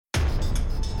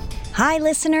Hi,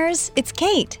 listeners. It's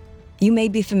Kate. You may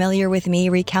be familiar with me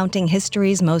recounting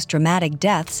history's most dramatic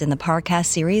deaths in the podcast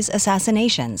series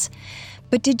Assassinations.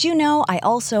 But did you know I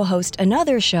also host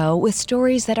another show with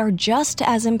stories that are just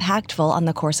as impactful on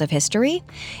the course of history?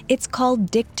 It's called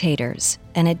Dictators,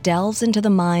 and it delves into the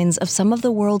minds of some of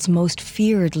the world's most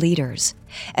feared leaders.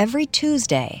 Every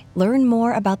Tuesday, learn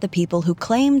more about the people who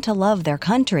claim to love their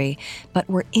country, but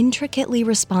were intricately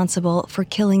responsible for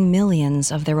killing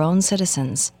millions of their own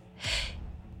citizens.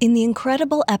 In the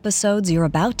incredible episodes you're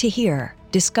about to hear,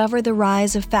 discover the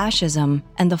rise of fascism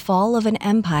and the fall of an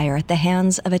empire at the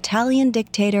hands of Italian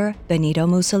dictator Benito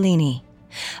Mussolini,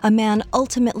 a man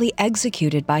ultimately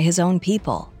executed by his own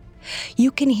people. You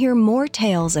can hear more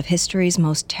tales of history's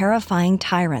most terrifying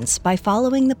tyrants by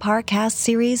following the podcast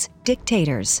series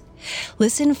Dictators.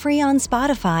 Listen free on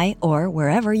Spotify or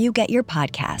wherever you get your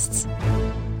podcasts.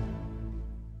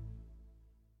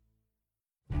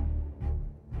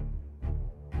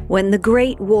 When the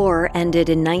Great War ended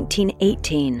in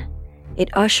 1918, it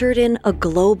ushered in a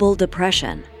global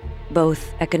depression,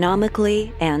 both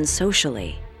economically and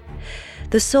socially.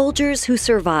 The soldiers who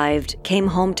survived came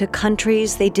home to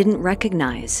countries they didn't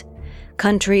recognize,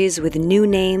 countries with new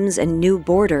names and new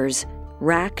borders,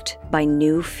 racked by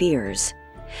new fears.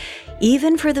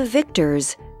 Even for the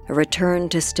victors, a return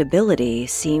to stability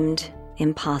seemed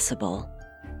impossible.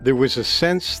 There was a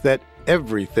sense that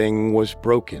everything was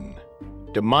broken.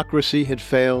 Democracy had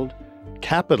failed,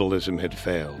 capitalism had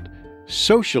failed,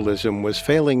 socialism was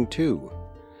failing too.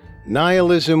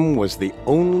 Nihilism was the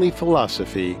only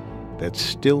philosophy that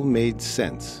still made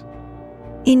sense.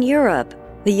 In Europe,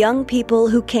 the young people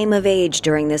who came of age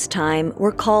during this time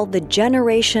were called the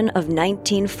Generation of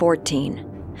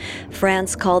 1914.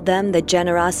 France called them the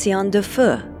Génération de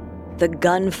Feu, the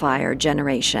gunfire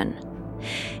generation.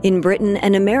 In Britain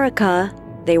and America,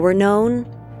 they were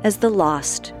known as the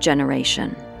Lost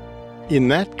Generation. In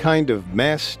that kind of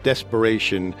mass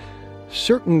desperation,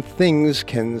 certain things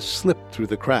can slip through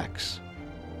the cracks.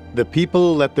 The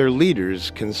people let their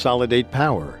leaders consolidate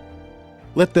power.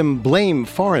 Let them blame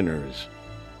foreigners.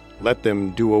 Let them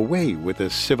do away with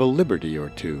a civil liberty or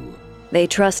two. They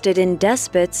trusted in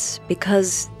despots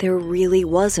because there really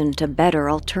wasn't a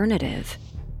better alternative.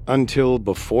 Until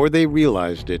before they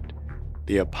realized it,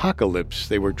 the apocalypse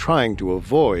they were trying to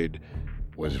avoid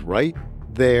was right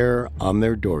there on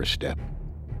their doorstep.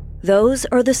 Those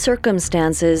are the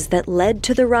circumstances that led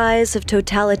to the rise of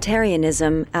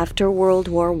totalitarianism after World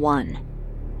War I,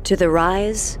 to the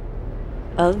rise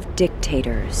of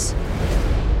dictators.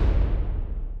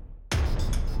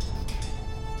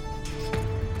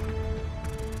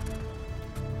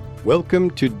 Welcome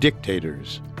to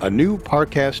Dictators, a new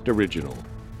Parcast original.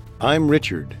 I'm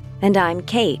Richard. And I'm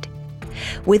Kate.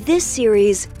 With this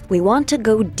series, we want to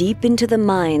go deep into the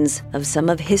minds of some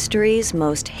of history's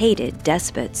most hated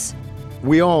despots.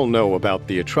 We all know about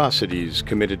the atrocities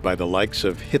committed by the likes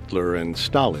of Hitler and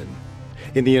Stalin.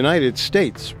 In the United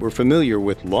States, we're familiar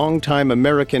with longtime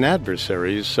American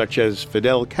adversaries such as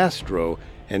Fidel Castro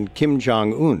and Kim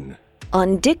Jong-un.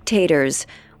 On Dictators,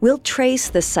 we'll trace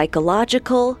the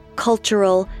psychological,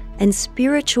 cultural, and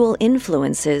spiritual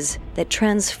influences that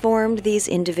transformed these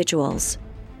individuals.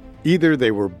 Either they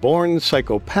were born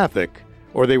psychopathic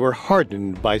or they were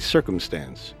hardened by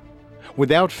circumstance.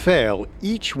 Without fail,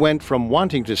 each went from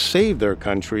wanting to save their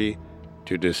country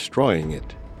to destroying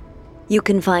it. You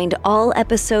can find all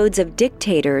episodes of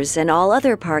Dictators and all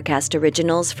other Parcast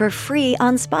originals for free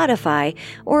on Spotify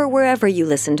or wherever you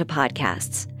listen to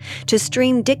podcasts. To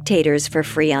stream Dictators for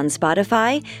free on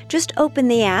Spotify, just open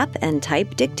the app and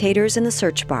type Dictators in the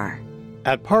search bar.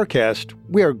 At Parcast,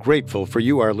 we are grateful for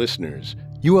you, our listeners.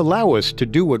 You allow us to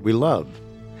do what we love.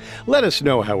 Let us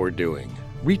know how we're doing.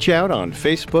 Reach out on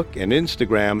Facebook and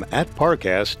Instagram at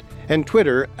Parcast and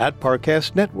Twitter at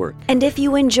Parcast Network. And if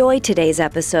you enjoy today's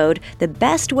episode, the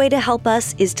best way to help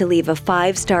us is to leave a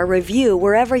 5-star review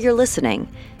wherever you're listening.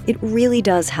 It really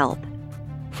does help.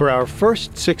 For our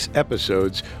first 6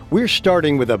 episodes, we're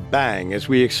starting with a bang as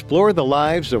we explore the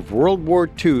lives of World War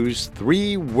II's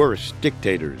 3 worst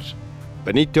dictators: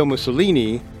 Benito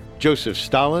Mussolini, Joseph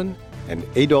Stalin, and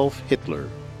Adolf Hitler.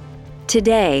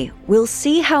 Today, we'll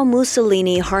see how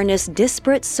Mussolini harnessed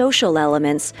disparate social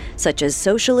elements such as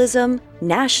socialism,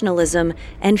 nationalism,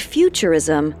 and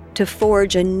futurism to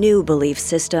forge a new belief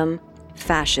system,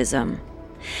 fascism.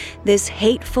 This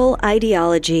hateful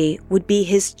ideology would be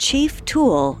his chief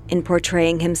tool in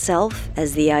portraying himself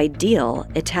as the ideal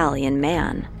Italian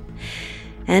man.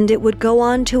 And it would go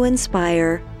on to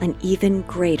inspire an even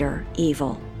greater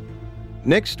evil.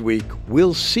 Next week,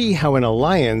 we'll see how an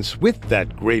alliance with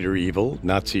that greater evil,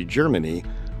 Nazi Germany,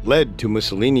 led to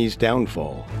Mussolini's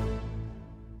downfall.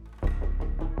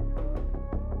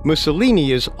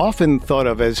 Mussolini is often thought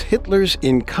of as Hitler's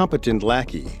incompetent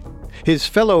lackey. His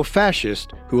fellow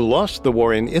fascist who lost the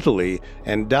war in Italy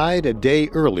and died a day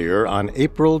earlier on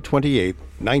April 28,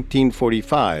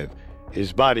 1945.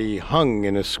 His body hung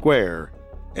in a square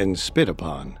and spit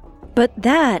upon. But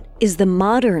that is the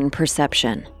modern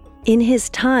perception. In his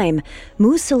time,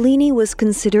 Mussolini was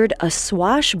considered a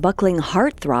swashbuckling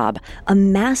heartthrob, a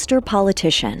master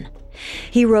politician.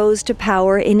 He rose to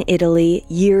power in Italy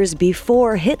years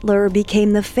before Hitler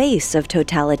became the face of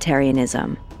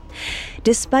totalitarianism.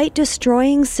 Despite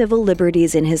destroying civil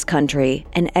liberties in his country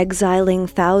and exiling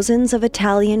thousands of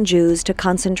Italian Jews to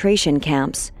concentration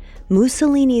camps,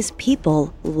 Mussolini's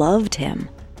people loved him.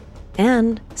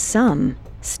 And some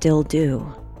still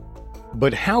do.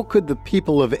 But how could the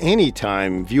people of any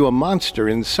time view a monster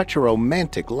in such a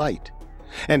romantic light?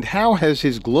 And how has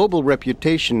his global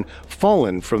reputation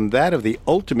fallen from that of the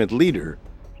ultimate leader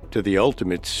to the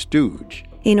ultimate stooge?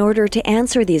 In order to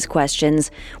answer these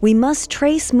questions, we must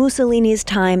trace Mussolini's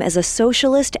time as a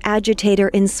socialist agitator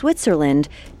in Switzerland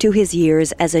to his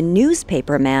years as a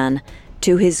newspaperman,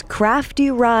 to his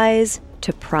crafty rise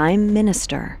to prime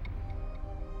minister.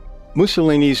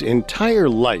 Mussolini's entire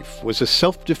life was a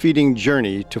self-defeating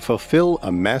journey to fulfill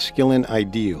a masculine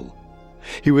ideal.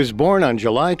 He was born on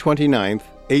July 29,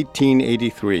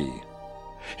 1883.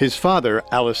 His father,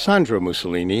 Alessandro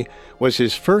Mussolini, was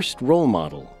his first role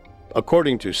model.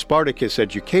 According to Spartacus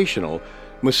Educational,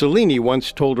 Mussolini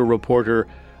once told a reporter,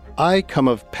 "I come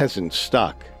of peasant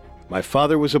stock. My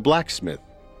father was a blacksmith.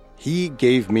 He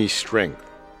gave me strength."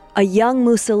 A young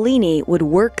Mussolini would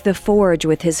work the forge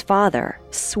with his father,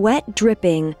 sweat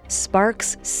dripping,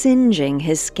 sparks singeing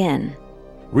his skin.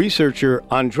 Researcher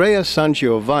Andrea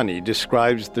Sangiovanni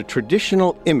describes the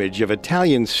traditional image of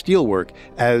Italian steelwork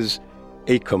as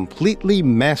a completely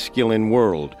masculine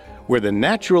world, where the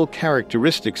natural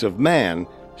characteristics of man,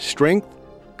 strength,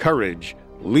 courage,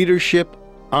 leadership,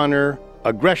 honor,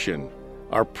 aggression,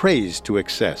 are praised to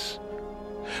excess.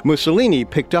 Mussolini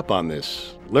picked up on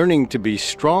this, learning to be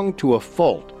strong to a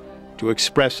fault, to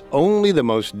express only the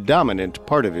most dominant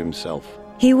part of himself.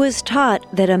 He was taught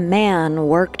that a man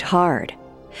worked hard,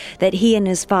 that he and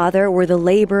his father were the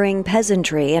laboring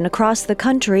peasantry, and across the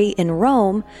country in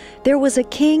Rome, there was a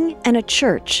king and a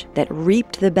church that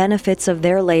reaped the benefits of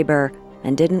their labor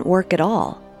and didn't work at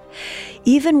all.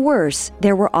 Even worse,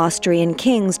 there were Austrian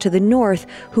kings to the north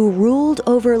who ruled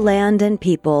over land and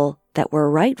people that were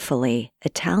rightfully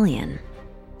Italian.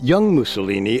 Young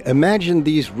Mussolini imagined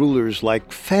these rulers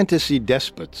like fantasy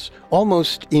despots,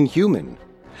 almost inhuman.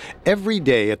 Every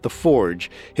day at the forge,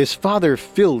 his father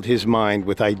filled his mind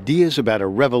with ideas about a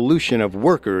revolution of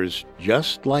workers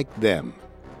just like them.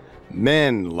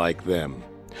 Men like them.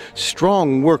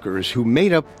 Strong workers who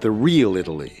made up the real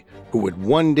Italy, who would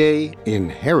one day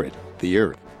inherit the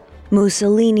earth.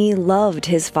 Mussolini loved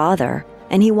his father,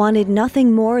 and he wanted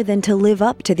nothing more than to live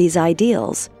up to these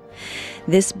ideals.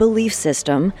 This belief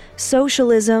system,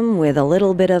 socialism with a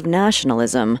little bit of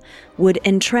nationalism, would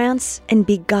entrance and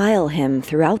beguile him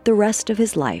throughout the rest of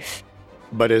his life.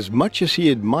 But as much as he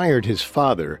admired his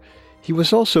father, he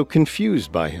was also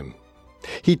confused by him.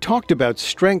 He talked about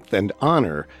strength and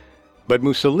honor, but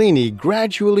Mussolini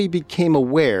gradually became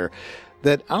aware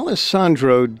that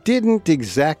Alessandro didn't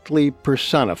exactly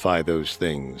personify those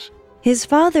things. His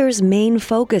father's main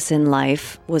focus in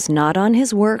life was not on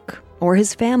his work or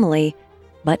his family,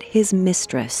 but his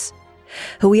mistress,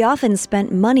 who he often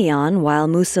spent money on while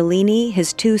Mussolini,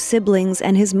 his two siblings,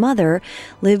 and his mother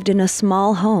lived in a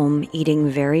small home eating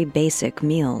very basic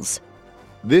meals.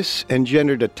 This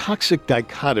engendered a toxic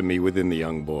dichotomy within the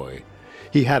young boy.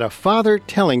 He had a father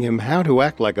telling him how to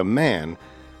act like a man,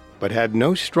 but had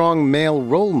no strong male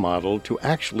role model to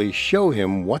actually show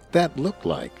him what that looked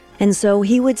like. And so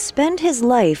he would spend his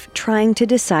life trying to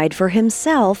decide for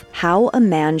himself how a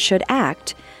man should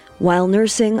act, while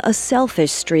nursing a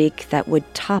selfish streak that would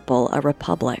topple a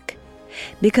republic.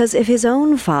 Because if his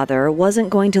own father wasn't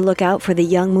going to look out for the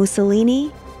young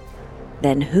Mussolini,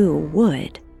 then who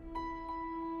would?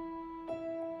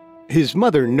 His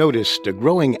mother noticed a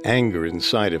growing anger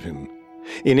inside of him.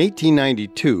 In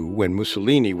 1892, when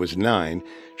Mussolini was 9,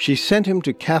 she sent him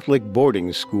to Catholic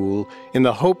boarding school in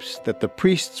the hopes that the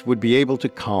priests would be able to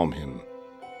calm him.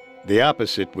 The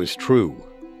opposite was true.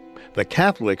 The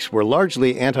Catholics were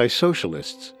largely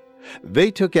anti-socialists.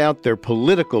 They took out their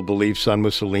political beliefs on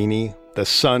Mussolini, the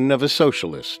son of a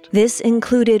socialist. This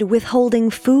included withholding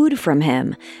food from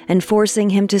him and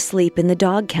forcing him to sleep in the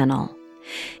dog kennel.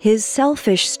 His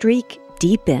selfish streak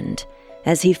deepened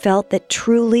as he felt that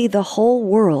truly the whole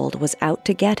world was out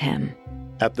to get him.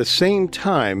 At the same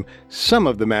time, some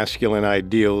of the masculine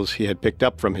ideals he had picked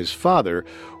up from his father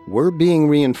were being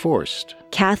reinforced.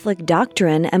 Catholic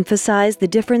doctrine emphasized the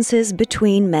differences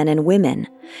between men and women,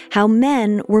 how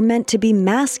men were meant to be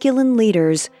masculine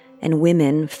leaders and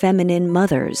women feminine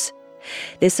mothers.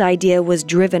 This idea was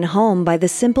driven home by the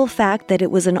simple fact that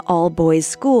it was an all-boys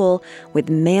school with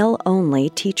male-only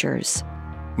teachers.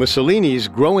 Mussolini's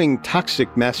growing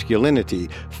toxic masculinity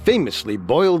famously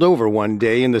boiled over one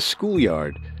day in the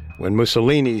schoolyard when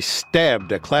Mussolini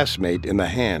stabbed a classmate in the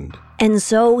hand. And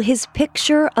so his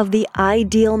picture of the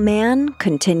ideal man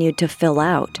continued to fill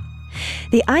out.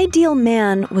 The ideal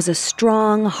man was a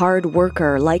strong, hard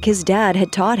worker like his dad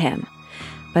had taught him.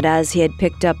 But as he had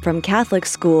picked up from Catholic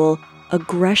school,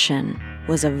 aggression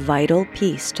was a vital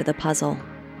piece to the puzzle.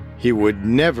 He would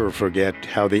never forget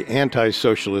how the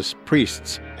anti-socialist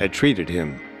priests had treated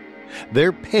him.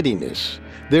 Their pettiness,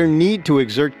 their need to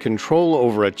exert control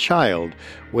over a child,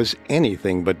 was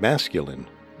anything but masculine.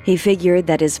 He figured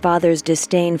that his father's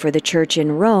disdain for the church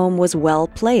in Rome was well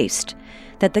placed,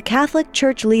 that the Catholic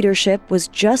Church leadership was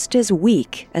just as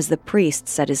weak as the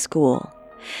priests at his school.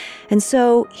 And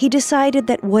so he decided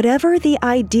that whatever the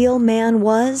ideal man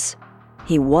was,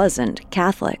 he wasn't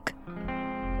Catholic.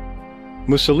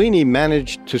 Mussolini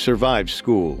managed to survive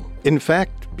school. In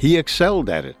fact, he excelled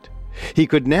at it. He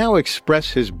could now express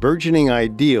his burgeoning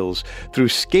ideals through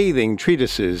scathing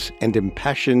treatises and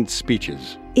impassioned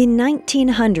speeches. In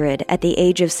 1900, at the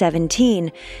age of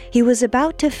 17, he was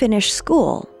about to finish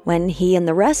school when he and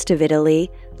the rest of Italy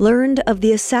learned of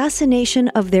the assassination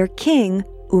of their king,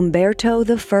 Umberto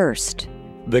I.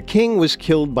 The king was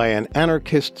killed by an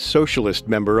anarchist socialist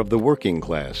member of the working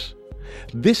class.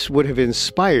 This would have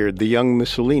inspired the young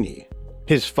Mussolini.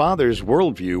 His father's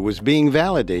worldview was being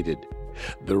validated.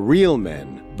 The real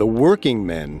men, the working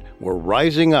men, were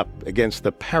rising up against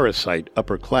the parasite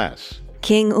upper class.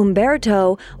 King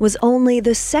Umberto was only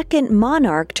the second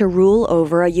monarch to rule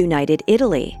over a united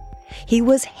Italy. He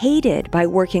was hated by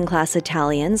working-class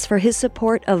Italians for his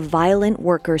support of violent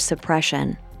worker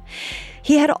suppression.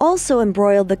 He had also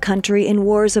embroiled the country in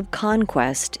wars of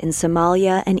conquest in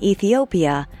Somalia and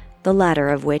Ethiopia, the latter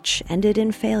of which ended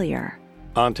in failure.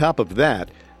 On top of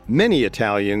that, many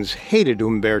Italians hated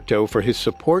Umberto for his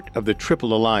support of the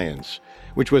Triple Alliance,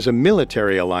 which was a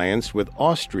military alliance with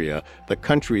Austria, the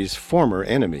country's former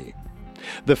enemy.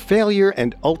 The failure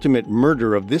and ultimate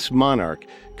murder of this monarch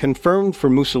confirmed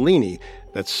for Mussolini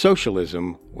that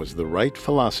socialism was the right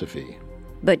philosophy.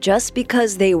 But just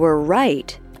because they were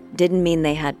right didn't mean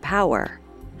they had power.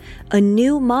 A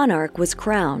new monarch was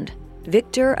crowned,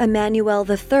 Victor Emmanuel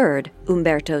III,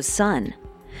 Umberto's son.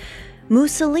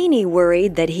 Mussolini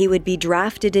worried that he would be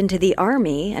drafted into the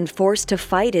army and forced to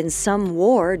fight in some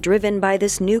war driven by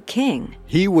this new king.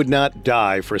 He would not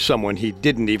die for someone he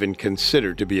didn't even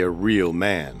consider to be a real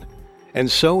man. And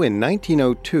so in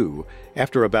 1902,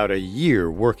 after about a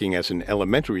year working as an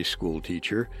elementary school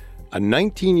teacher, a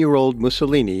 19-year-old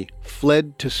Mussolini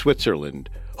fled to Switzerland,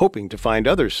 hoping to find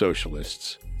other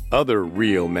socialists, other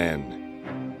real men.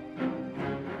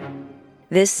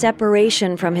 This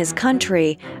separation from his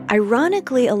country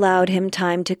ironically allowed him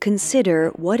time to consider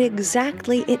what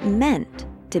exactly it meant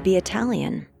to be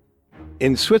Italian.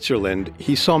 In Switzerland,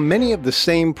 he saw many of the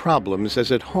same problems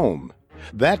as at home.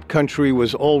 That country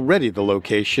was already the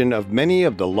location of many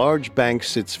of the large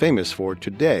banks it's famous for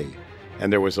today,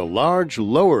 and there was a large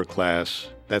lower class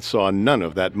that saw none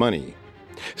of that money.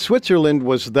 Switzerland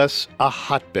was thus a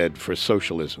hotbed for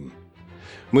socialism.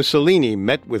 Mussolini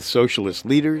met with socialist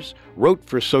leaders, wrote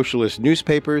for socialist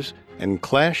newspapers, and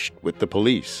clashed with the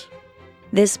police.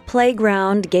 This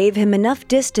playground gave him enough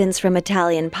distance from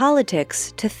Italian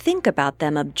politics to think about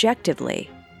them objectively.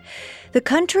 The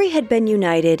country had been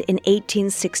united in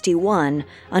 1861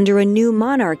 under a new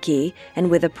monarchy and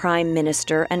with a prime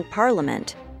minister and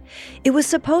parliament. It was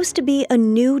supposed to be a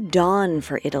new dawn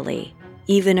for Italy,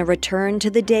 even a return to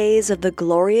the days of the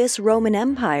glorious Roman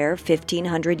Empire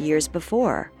 1,500 years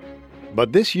before.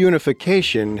 But this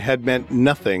unification had meant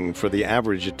nothing for the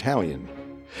average Italian.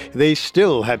 They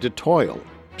still had to toil,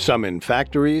 some in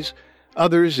factories,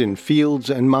 others in fields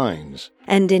and mines.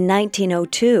 And in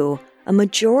 1902, a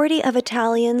majority of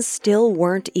Italians still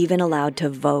weren't even allowed to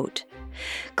vote.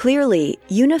 Clearly,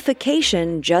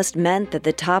 unification just meant that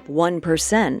the top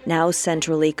 1% now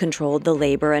centrally controlled the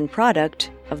labor and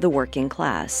product of the working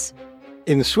class.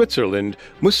 In Switzerland,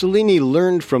 Mussolini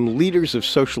learned from leaders of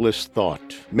socialist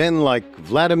thought, men like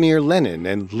Vladimir Lenin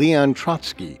and Leon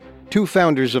Trotsky, two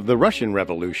founders of the Russian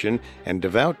Revolution and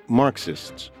devout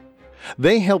Marxists.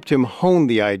 They helped him hone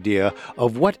the idea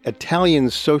of what Italian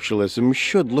socialism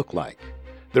should look like.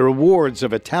 the rewards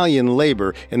of Italian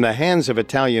labor in the hands of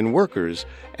Italian workers,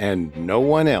 and no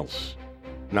one else.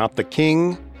 Not the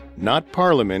king, not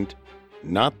Parliament,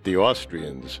 not the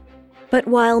Austrians. But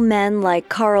while men like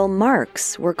Karl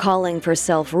Marx were calling for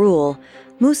self-rule,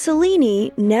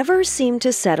 Mussolini never seemed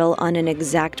to settle on an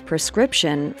exact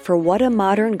prescription for what a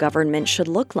modern government should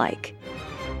look like.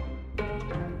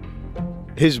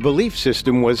 His belief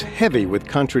system was heavy with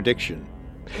contradiction.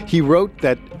 He wrote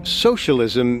that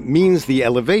socialism means the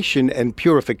elevation and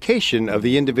purification of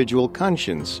the individual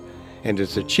conscience, and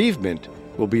its achievement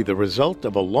will be the result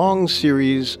of a long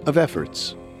series of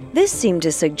efforts. This seemed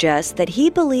to suggest that he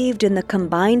believed in the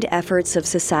combined efforts of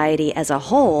society as a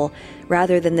whole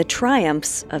rather than the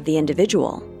triumphs of the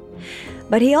individual.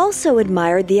 But he also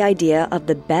admired the idea of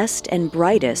the best and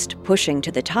brightest pushing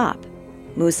to the top.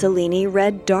 Mussolini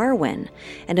read Darwin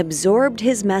and absorbed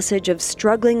his message of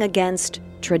struggling against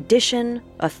tradition,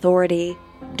 authority,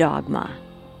 dogma.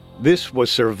 This was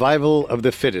survival of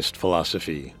the fittest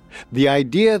philosophy. The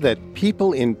idea that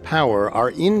people in power are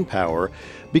in power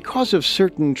because of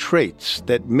certain traits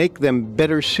that make them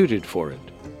better suited for it.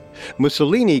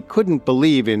 Mussolini couldn't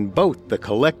believe in both the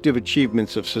collective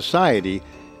achievements of society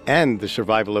and the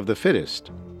survival of the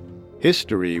fittest.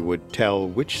 History would tell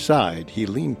which side he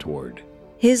leaned toward.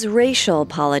 His racial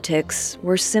politics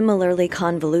were similarly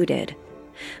convoluted.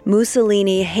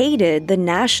 Mussolini hated the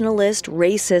nationalist,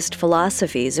 racist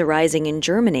philosophies arising in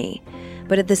Germany,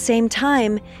 but at the same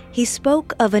time, he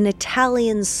spoke of an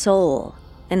Italian soul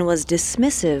and was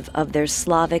dismissive of their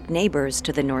Slavic neighbors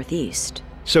to the northeast.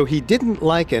 So he didn't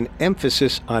like an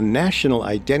emphasis on national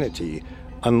identity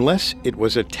unless it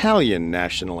was Italian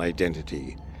national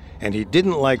identity, and he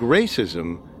didn't like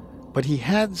racism, but he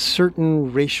had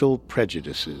certain racial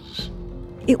prejudices.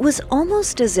 It was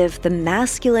almost as if the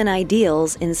masculine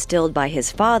ideals instilled by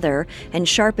his father and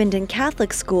sharpened in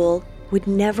Catholic school would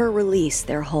never release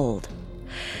their hold.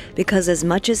 Because as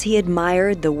much as he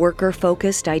admired the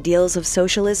worker-focused ideals of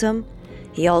socialism,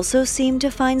 he also seemed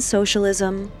to find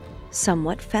socialism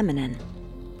somewhat feminine.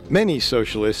 Many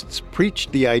socialists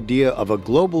preached the idea of a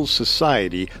global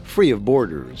society free of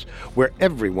borders, where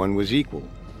everyone was equal.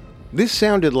 This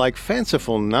sounded like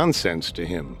fanciful nonsense to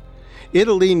him.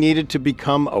 Italy needed to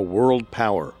become a world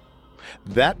power.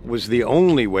 That was the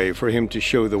only way for him to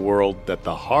show the world that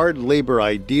the hard labor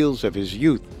ideals of his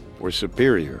youth were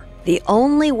superior. The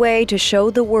only way to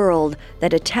show the world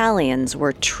that Italians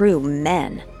were true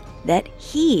men, that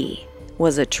he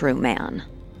was a true man.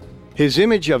 His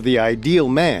image of the ideal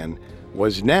man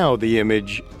was now the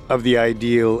image of the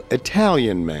ideal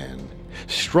Italian man.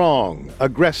 Strong,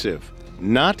 aggressive,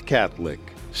 not Catholic,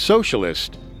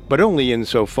 socialist, but only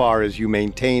insofar as you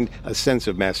maintained a sense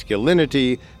of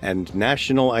masculinity and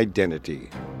national identity.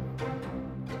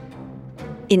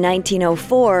 In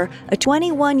 1904, a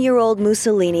 21-year-old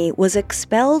Mussolini was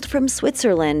expelled from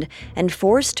Switzerland and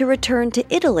forced to return to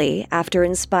Italy after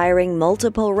inspiring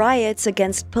multiple riots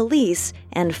against police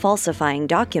and falsifying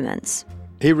documents.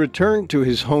 He returned to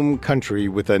his home country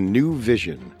with a new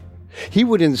vision. He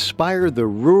would inspire the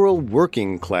rural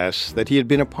working class that he had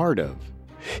been a part of.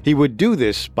 He would do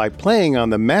this by playing on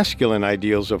the masculine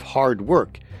ideals of hard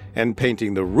work and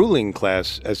painting the ruling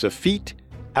class as effete,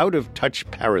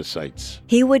 out-of-touch parasites.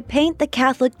 He would paint the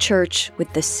Catholic Church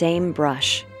with the same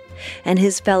brush. And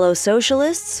his fellow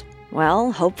socialists,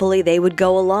 well, hopefully they would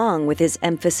go along with his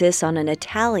emphasis on an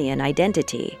Italian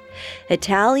identity.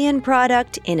 Italian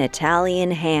product in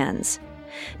Italian hands.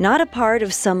 Not a part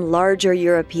of some larger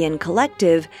European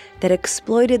collective that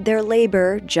exploited their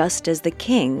labor just as the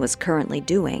king was currently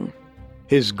doing.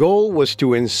 His goal was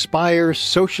to inspire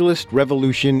socialist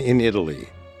revolution in Italy.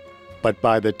 But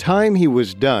by the time he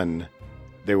was done,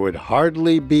 there would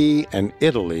hardly be an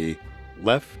Italy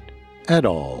left at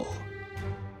all.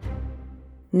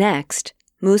 Next,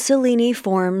 Mussolini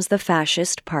forms the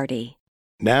Fascist Party.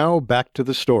 Now back to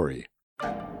the story.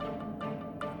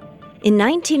 In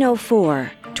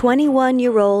 1904,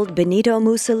 21-year-old Benito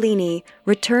Mussolini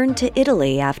returned to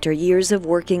Italy after years of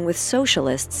working with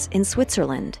socialists in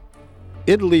Switzerland.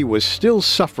 Italy was still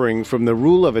suffering from the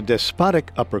rule of a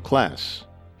despotic upper class.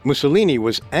 Mussolini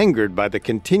was angered by the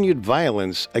continued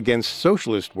violence against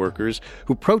socialist workers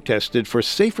who protested for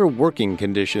safer working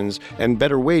conditions and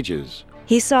better wages.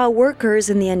 He saw workers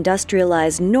in the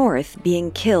industrialized North being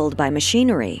killed by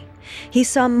machinery. He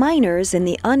saw miners in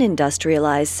the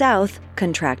unindustrialized South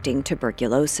contracting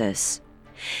tuberculosis.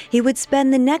 He would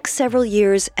spend the next several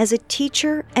years as a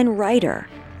teacher and writer,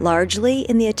 largely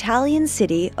in the Italian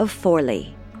city of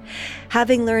Forlì.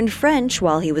 Having learned French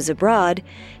while he was abroad,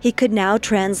 he could now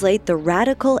translate the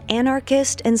radical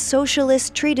anarchist and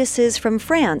socialist treatises from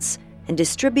France and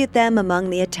distribute them among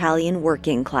the Italian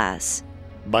working class.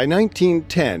 By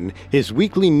 1910, his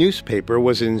weekly newspaper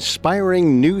was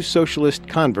inspiring new socialist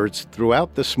converts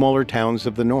throughout the smaller towns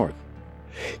of the North.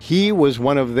 He was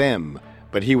one of them,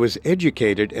 but he was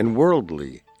educated and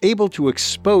worldly, able to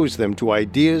expose them to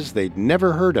ideas they'd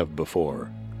never heard of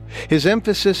before. His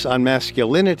emphasis on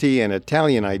masculinity and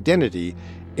Italian identity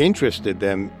interested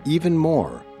them even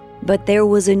more. But there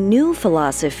was a new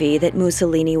philosophy that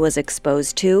Mussolini was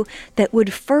exposed to that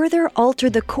would further alter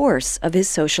the course of his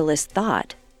socialist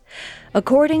thought.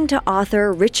 According to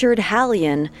author Richard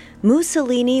Hallion,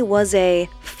 Mussolini was a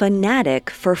fanatic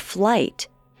for flight.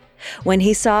 When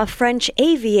he saw French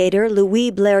aviator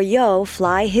Louis Blériot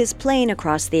fly his plane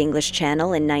across the English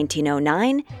Channel in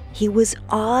 1909, he was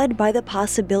awed by the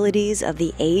possibilities of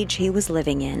the age he was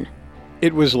living in.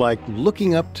 It was like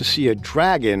looking up to see a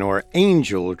dragon or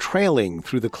angel trailing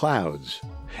through the clouds.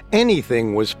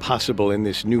 Anything was possible in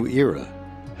this new era.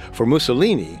 For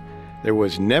Mussolini, there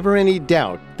was never any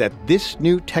doubt that this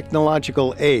new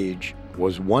technological age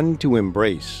was one to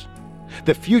embrace.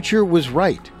 The future was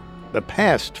right. The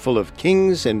past, full of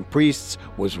kings and priests,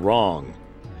 was wrong.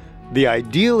 The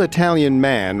ideal Italian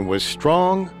man was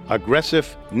strong,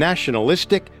 aggressive,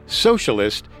 nationalistic,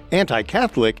 socialist,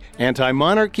 anti-Catholic,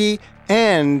 anti-monarchy,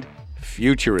 and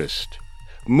futurist.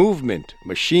 Movement,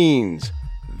 machines,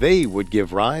 they would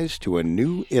give rise to a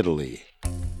new Italy.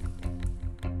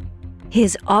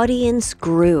 His audience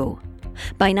grew.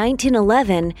 By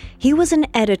 1911, he was an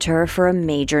editor for a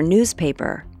major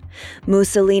newspaper.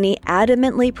 Mussolini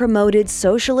adamantly promoted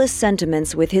socialist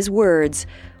sentiments with his words,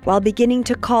 while beginning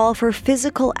to call for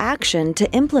physical action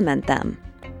to implement them.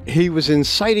 He was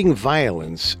inciting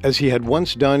violence, as he had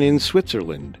once done in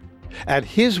Switzerland. At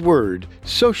his word,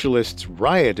 socialists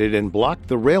rioted and blocked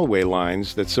the railway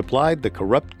lines that supplied the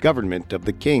corrupt government of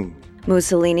the king.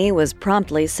 Mussolini was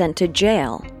promptly sent to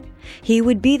jail. He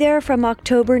would be there from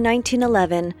October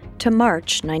 1911 to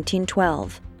March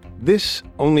 1912. This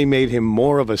only made him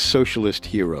more of a socialist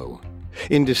hero.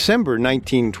 In December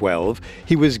 1912,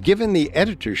 he was given the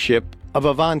editorship of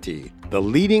Avanti, the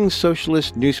leading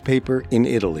socialist newspaper in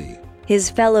Italy. His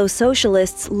fellow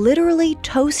socialists literally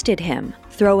toasted him,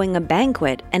 throwing a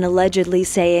banquet and allegedly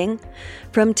saying,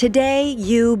 "From today,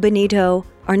 you, Benito,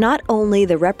 are not only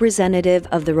the representative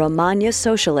of the Romagna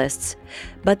socialists,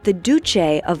 but the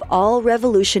Duce of all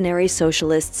revolutionary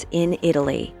socialists in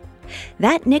Italy."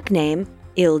 That nickname,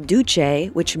 Il Duce,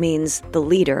 which means the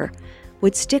leader,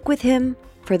 would stick with him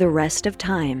for the rest of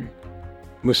time.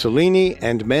 Mussolini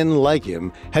and men like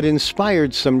him had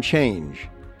inspired some change.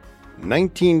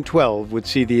 1912 would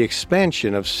see the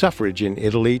expansion of suffrage in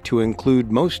Italy to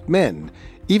include most men,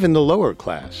 even the lower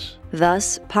class.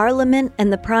 Thus, Parliament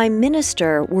and the Prime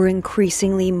Minister were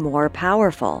increasingly more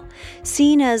powerful,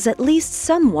 seen as at least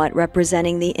somewhat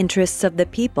representing the interests of the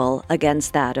people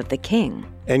against that of the king.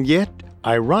 And yet,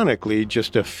 ironically,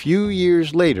 just a few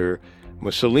years later,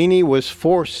 Mussolini was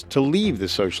forced to leave the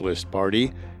Socialist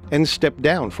Party and step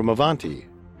down from Avanti.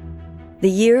 The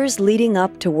years leading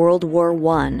up to World War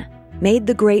I made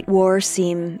the Great War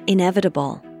seem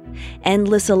inevitable.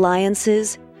 Endless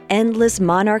alliances, endless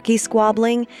monarchy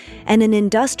squabbling, and an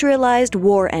industrialized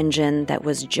war engine that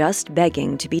was just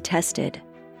begging to be tested.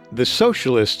 The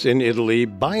socialists in Italy,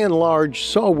 by and large,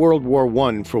 saw World War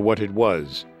I for what it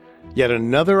was. Yet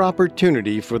another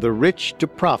opportunity for the rich to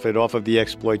profit off of the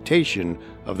exploitation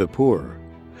of the poor.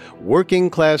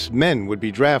 Working-class men would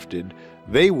be drafted,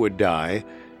 they would die,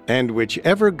 and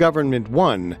whichever government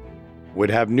won would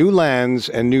have new lands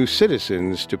and new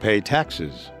citizens to pay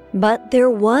taxes. But there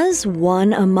was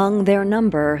one among their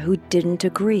number who didn't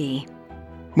agree.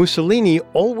 Mussolini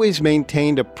always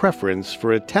maintained a preference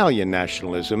for Italian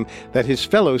nationalism that his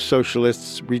fellow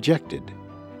socialists rejected.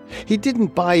 He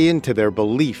didn't buy into their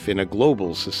belief in a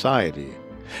global society.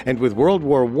 And with World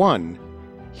War I,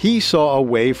 he saw a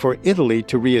way for Italy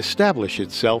to reestablish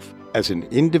itself as an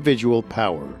individual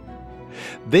power.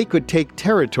 They could take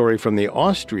territory from the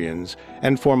Austrians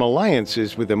and form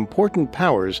alliances with important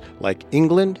powers like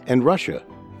England and Russia.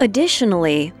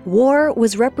 Additionally, war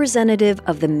was representative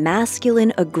of the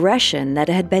masculine aggression that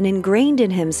had been ingrained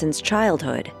in him since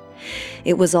childhood.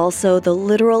 It was also the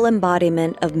literal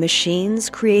embodiment of machines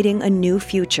creating a new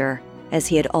future, as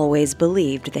he had always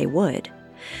believed they would.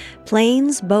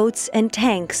 Planes, boats, and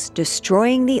tanks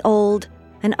destroying the old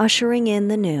and ushering in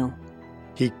the new.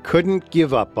 He couldn't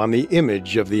give up on the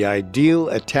image of the ideal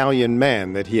Italian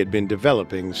man that he had been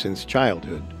developing since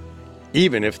childhood,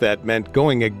 even if that meant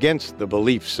going against the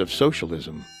beliefs of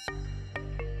socialism.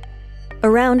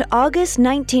 Around August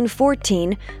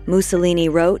 1914, Mussolini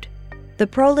wrote, The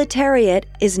proletariat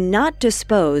is not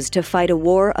disposed to fight a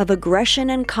war of aggression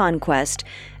and conquest,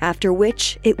 after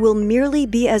which it will merely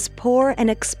be as poor and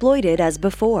exploited as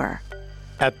before.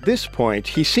 At this point,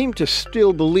 he seemed to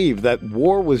still believe that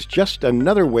war was just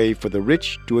another way for the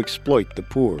rich to exploit the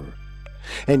poor.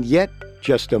 And yet,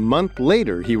 just a month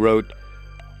later, he wrote,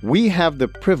 "We have the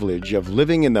privilege of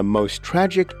living in the most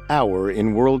tragic hour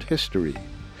in world history.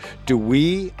 Do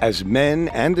we, as men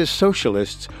and as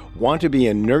socialists, want to be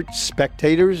inert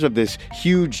spectators of this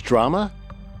huge drama?"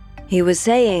 He was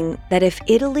saying that if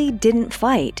Italy didn't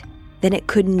fight, then it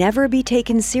could never be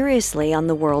taken seriously on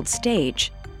the world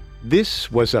stage.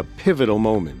 This was a pivotal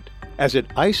moment, as it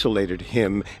isolated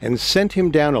him and sent him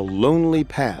down a lonely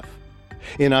path.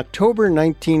 In October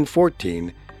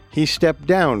 1914, he stepped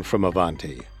down from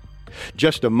Avanti.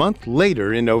 Just a month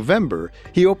later, in November,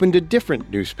 he opened a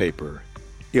different newspaper,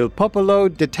 Il Popolo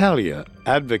d'Italia,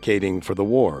 advocating for the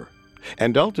war.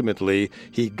 And ultimately,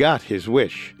 he got his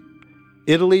wish.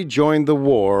 Italy joined the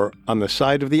war on the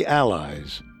side of the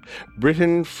Allies,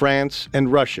 Britain, France,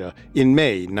 and Russia, in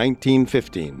May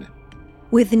 1915.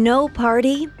 With no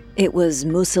party, it was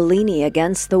Mussolini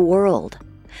against the world.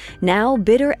 Now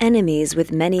bitter enemies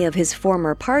with many of his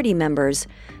former party members,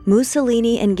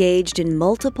 Mussolini engaged in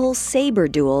multiple saber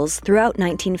duels throughout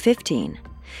 1915.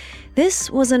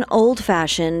 This was an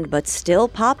old-fashioned but still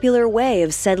popular way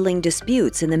of settling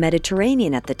disputes in the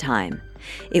Mediterranean at the time.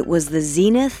 It was the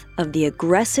zenith of the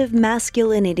aggressive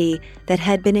masculinity that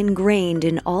had been ingrained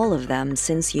in all of them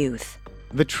since youth.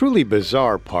 The truly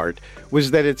bizarre part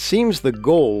was that it seems the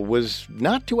goal was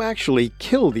not to actually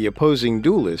kill the opposing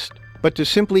duelist, but to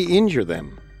simply injure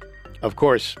them. Of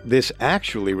course, this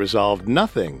actually resolved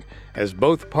nothing, as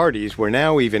both parties were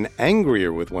now even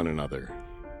angrier with one another.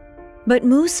 But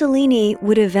Mussolini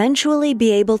would eventually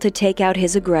be able to take out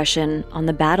his aggression on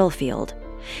the battlefield.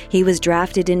 He was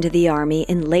drafted into the army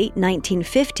in late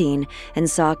 1915 and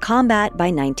saw combat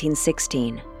by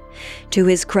 1916. To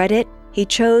his credit, he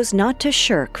chose not to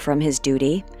shirk from his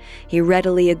duty. He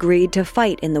readily agreed to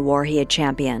fight in the war he had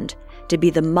championed, to be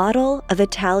the model of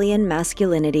Italian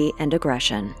masculinity and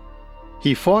aggression.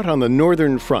 He fought on the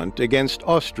Northern Front against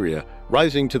Austria,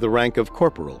 rising to the rank of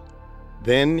corporal.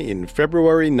 Then, in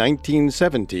February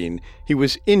 1917, he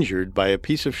was injured by a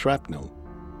piece of shrapnel.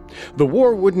 The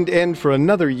war wouldn't end for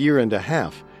another year and a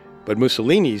half, but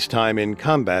Mussolini's time in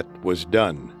combat was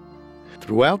done.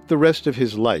 Throughout the rest of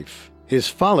his life, his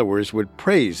followers would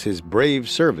praise his brave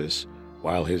service,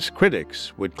 while his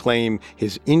critics would claim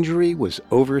his injury was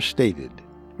overstated.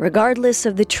 Regardless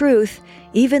of the truth,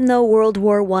 even though World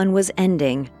War I was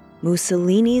ending,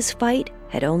 Mussolini's fight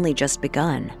had only just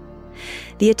begun.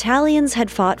 The Italians had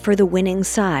fought for the winning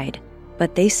side,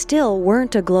 but they still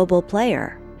weren't a global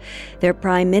player. Their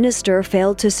prime minister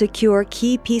failed to secure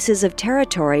key pieces of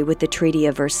territory with the Treaty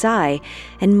of Versailles,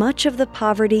 and much of the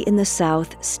poverty in the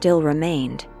South still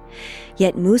remained.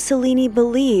 Yet Mussolini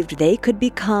believed they could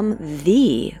become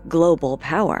the global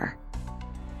power.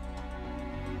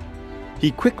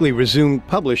 He quickly resumed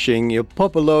publishing Il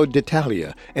Popolo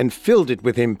d'Italia and filled it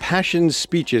with impassioned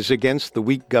speeches against the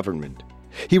weak government.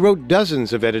 He wrote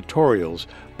dozens of editorials,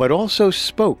 but also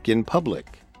spoke in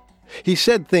public. He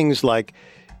said things like,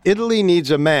 "Italy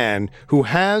needs a man who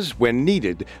has, when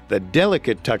needed, the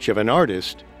delicate touch of an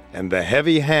artist and the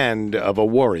heavy hand of a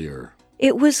warrior."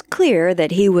 It was clear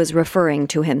that he was referring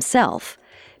to himself,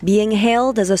 being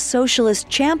hailed as a socialist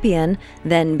champion,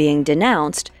 then being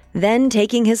denounced, then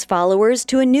taking his followers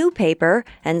to a new paper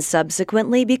and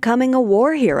subsequently becoming a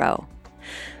war hero.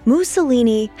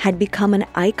 Mussolini had become an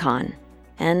icon,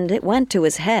 and it went to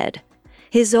his head.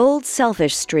 His old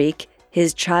selfish streak,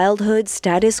 his childhood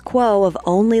status quo of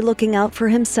only looking out for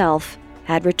himself,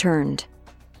 had returned.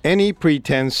 Any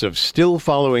pretense of still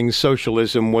following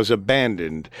socialism was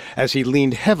abandoned as he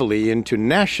leaned heavily into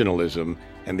nationalism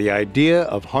and the idea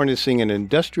of harnessing an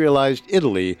industrialized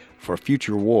Italy for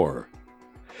future war.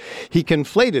 He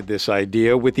conflated this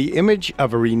idea with the image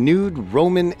of a renewed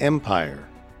Roman Empire.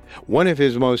 One of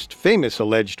his most famous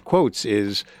alleged quotes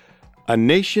is, "A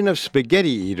nation of spaghetti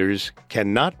eaters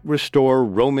cannot restore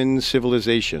Roman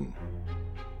civilization."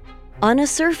 On a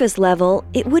surface level,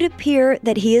 it would appear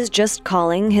that he is just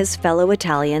calling his fellow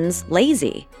Italians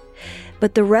lazy.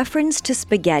 But the reference to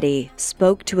spaghetti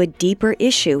spoke to a deeper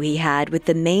issue he had with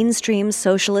the mainstream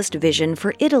socialist vision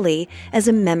for Italy as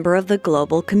a member of the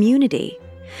global community.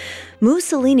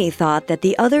 Mussolini thought that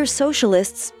the other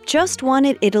socialists just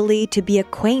wanted Italy to be a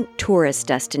quaint tourist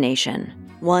destination,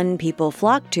 one people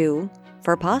flocked to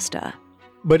for pasta.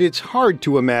 But it's hard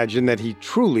to imagine that he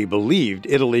truly believed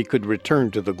Italy could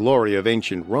return to the glory of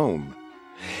ancient Rome.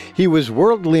 He was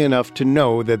worldly enough to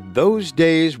know that those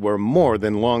days were more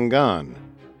than long gone.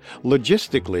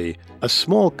 Logistically, a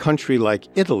small country like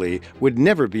Italy would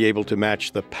never be able to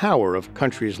match the power of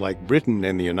countries like Britain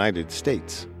and the United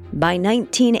States. By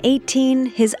 1918,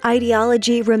 his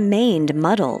ideology remained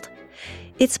muddled.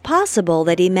 It's possible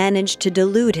that he managed to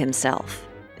delude himself.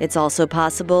 It's also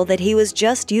possible that he was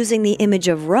just using the image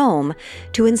of Rome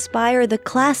to inspire the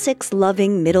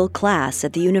classics-loving middle class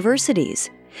at the universities.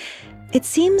 It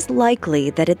seems likely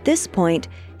that at this point,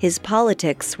 his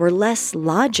politics were less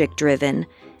logic-driven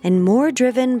and more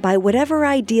driven by whatever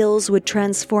ideals would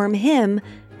transform him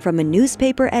from a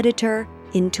newspaper editor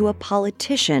into a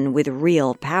politician with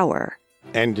real power.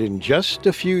 And in just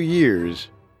a few years,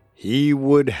 he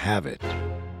would have it.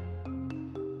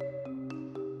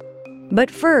 But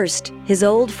first, his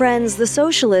old friends, the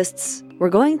socialists, were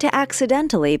going to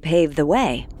accidentally pave the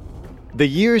way. The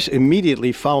years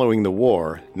immediately following the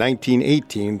war,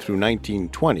 1918 through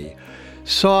 1920,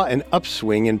 saw an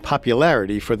upswing in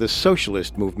popularity for the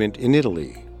socialist movement in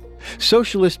Italy.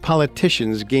 Socialist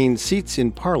politicians gained seats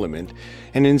in parliament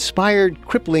and inspired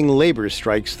crippling labor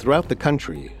strikes throughout the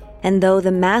country. And though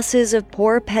the masses of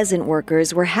poor peasant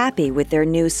workers were happy with their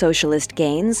new socialist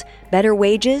gains, better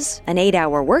wages, an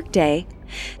 8-hour workday,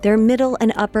 their middle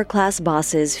and upper-class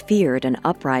bosses feared an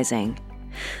uprising.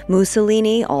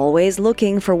 Mussolini, always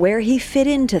looking for where he fit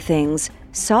into things,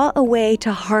 saw a way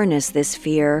to harness this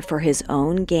fear for his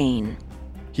own gain.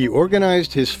 He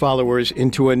organized his followers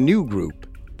into a new group,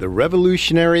 the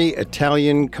Revolutionary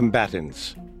Italian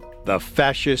Combatants, the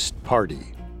Fascist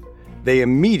Party. They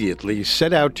immediately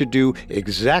set out to do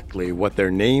exactly what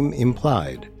their name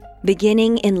implied.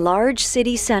 Beginning in large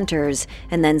city centers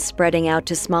and then spreading out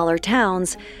to smaller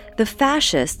towns, the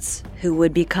fascists, who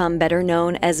would become better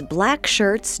known as black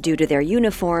shirts due to their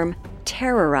uniform,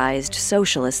 terrorized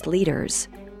socialist leaders.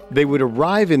 They would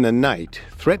arrive in the night,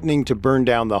 threatening to burn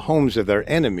down the homes of their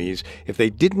enemies if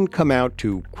they didn't come out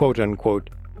to,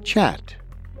 quote-unquote, chat.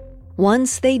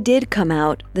 Once they did come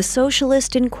out, the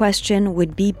socialist in question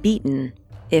would be beaten,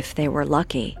 if they were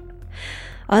lucky.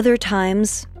 Other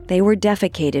times, they were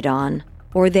defecated on,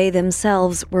 or they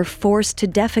themselves were forced to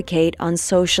defecate on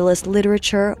socialist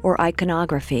literature or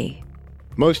iconography.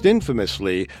 Most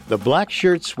infamously, the black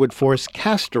shirts would force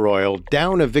castor oil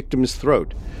down a victim's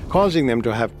throat, causing them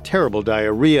to have terrible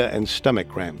diarrhea and stomach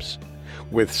cramps.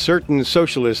 With certain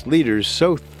socialist leaders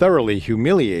so thoroughly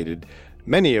humiliated,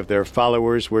 many of their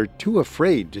followers were too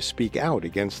afraid to speak out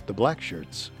against the black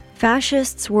shirts.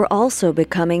 Fascists were also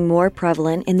becoming more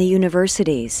prevalent in the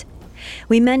universities.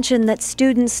 We mentioned that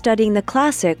students studying the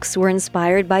classics were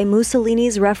inspired by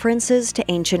Mussolini's references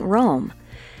to ancient Rome.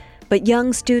 But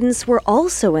young students were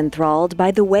also enthralled by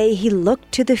the way he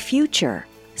looked to the future,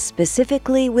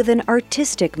 specifically with an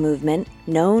artistic movement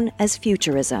known as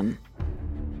Futurism.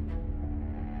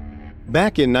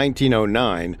 Back in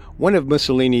 1909, one of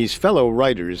Mussolini's fellow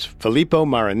writers, Filippo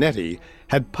Marinetti,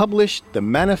 had published the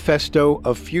Manifesto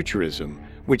of Futurism,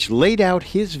 which laid out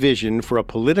his vision for a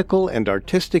political and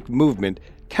artistic movement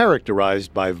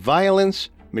characterized by violence,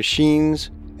 machines,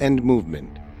 and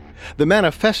movement. The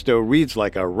manifesto reads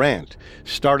like a rant,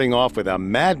 starting off with a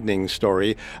maddening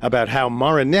story about how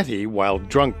Marinetti, while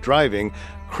drunk driving,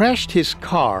 crashed his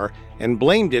car and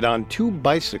blamed it on two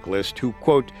bicyclists who,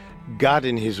 quote, got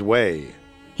in his way.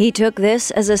 He took this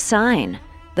as a sign.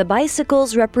 The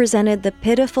bicycles represented the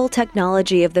pitiful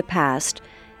technology of the past,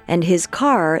 and his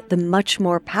car the much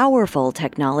more powerful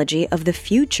technology of the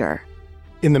future.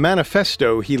 In the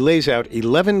manifesto, he lays out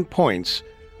 11 points,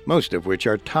 most of which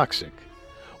are toxic.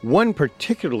 One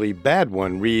particularly bad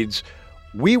one reads,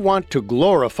 "We want to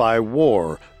glorify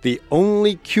war, the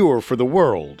only cure for the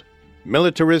world.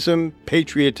 Militarism,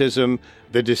 patriotism,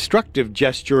 the destructive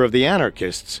gesture of the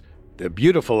anarchists, the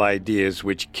beautiful ideas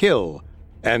which kill,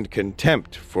 and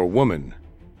contempt for woman."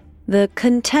 The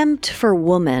contempt for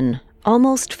woman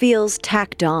almost feels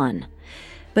tacked on.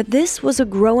 But this was a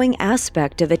growing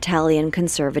aspect of Italian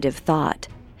conservative thought.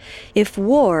 If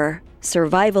war,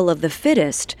 survival of the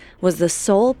fittest, was the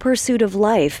sole pursuit of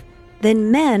life,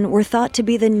 then men were thought to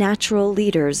be the natural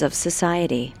leaders of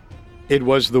society. It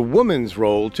was the woman's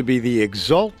role to be the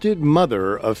exalted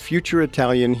mother of future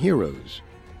Italian heroes.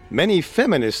 Many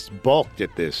feminists balked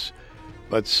at this,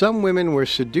 but some women were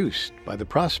seduced by the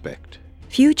prospect.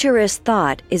 Futurist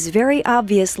thought is very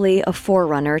obviously a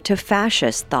forerunner to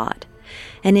fascist thought.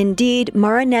 And indeed,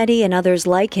 Marinetti and others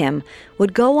like him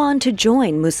would go on to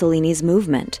join Mussolini's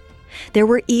movement. There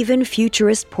were even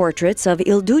futurist portraits of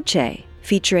Il Duce,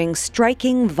 featuring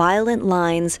striking, violent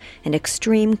lines and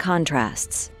extreme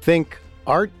contrasts. Think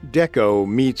Art Deco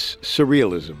meets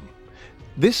Surrealism.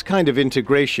 This kind of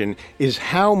integration is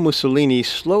how Mussolini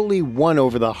slowly won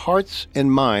over the hearts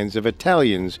and minds of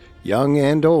Italians, young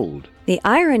and old. The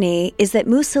irony is that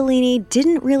Mussolini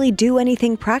didn't really do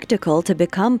anything practical to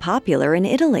become popular in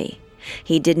Italy.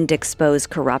 He didn't expose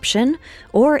corruption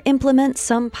or implement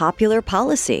some popular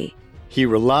policy. He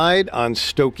relied on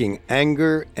stoking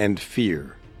anger and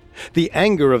fear. The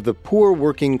anger of the poor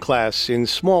working class in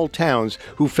small towns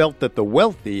who felt that the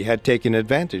wealthy had taken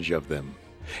advantage of them,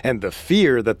 and the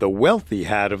fear that the wealthy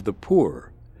had of the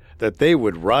poor, that they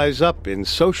would rise up in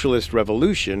socialist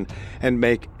revolution and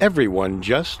make everyone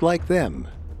just like them.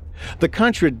 The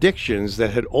contradictions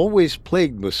that had always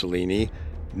plagued Mussolini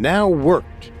now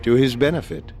worked to his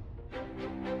benefit.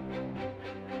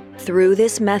 Through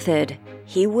this method,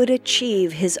 he would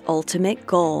achieve his ultimate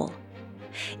goal.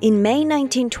 In May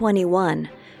 1921,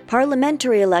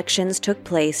 parliamentary elections took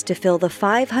place to fill the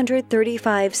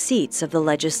 535 seats of the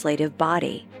legislative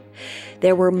body.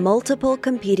 There were multiple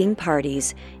competing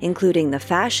parties, including the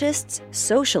fascists,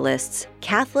 socialists,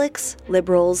 Catholics,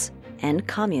 liberals, and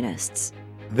communists.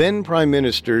 Then Prime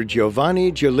Minister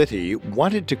Giovanni Giolitti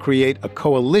wanted to create a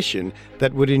coalition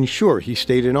that would ensure he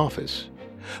stayed in office.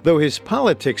 Though his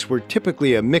politics were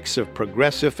typically a mix of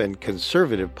progressive and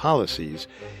conservative policies,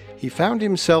 he found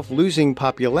himself losing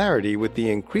popularity with the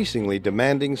increasingly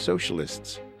demanding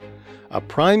socialists. A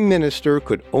prime minister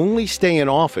could only stay in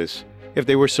office if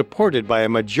they were supported by a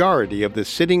majority of the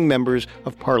sitting members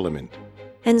of parliament.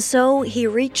 And so he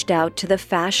reached out to the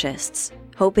fascists,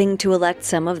 hoping to elect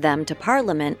some of them to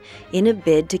parliament in a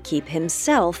bid to keep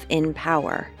himself in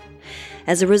power.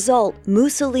 As a result,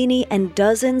 Mussolini and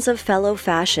dozens of fellow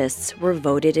fascists were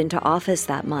voted into office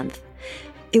that month.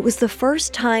 It was the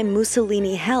first time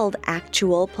Mussolini held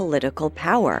actual political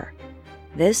power.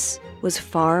 This was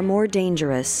far more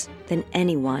dangerous than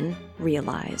anyone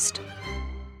realized.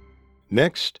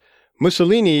 Next,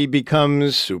 Mussolini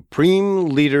becomes supreme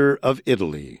leader of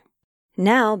Italy.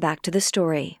 Now back to the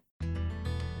story.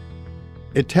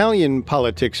 Italian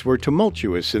politics were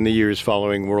tumultuous in the years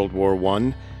following World War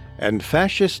I, and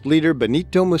fascist leader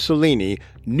Benito Mussolini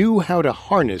knew how to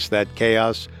harness that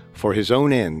chaos for his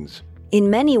own ends. In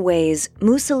many ways,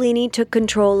 Mussolini took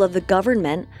control of the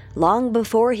government long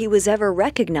before he was ever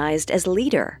recognized as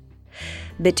leader.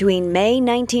 Between May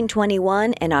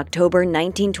 1921 and October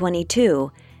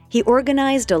 1922, he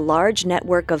organized a large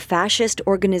network of fascist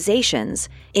organizations,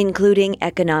 including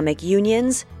economic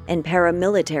unions and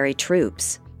paramilitary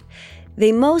troops.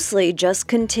 They mostly just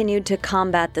continued to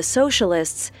combat the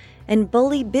socialists and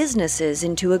bully businesses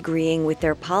into agreeing with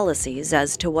their policies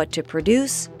as to what to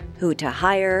produce, who to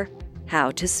hire, how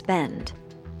to spend.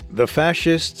 The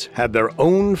fascists had their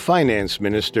own finance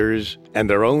ministers and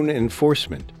their own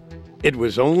enforcement. It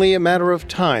was only a matter of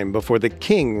time before the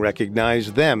king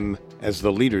recognized them as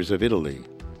the leaders of Italy.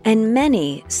 And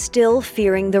many, still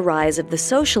fearing the rise of the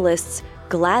socialists,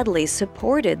 gladly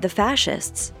supported the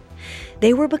fascists.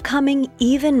 They were becoming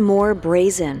even more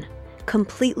brazen,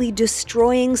 completely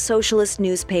destroying socialist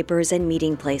newspapers and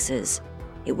meeting places.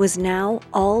 It was now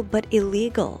all but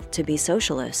illegal to be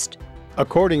socialist.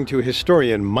 According to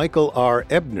historian Michael R.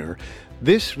 Ebner,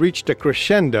 this reached a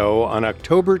crescendo on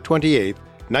October 28,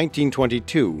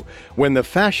 1922, when the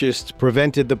fascists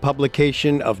prevented the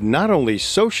publication of not only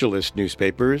socialist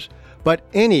newspapers, but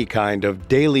any kind of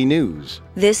daily news.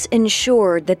 This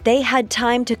ensured that they had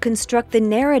time to construct the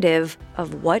narrative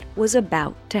of what was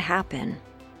about to happen.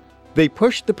 They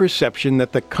pushed the perception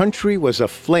that the country was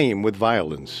aflame with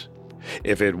violence.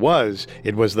 If it was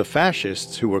the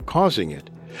fascists who were causing it,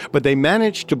 but they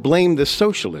managed to blame the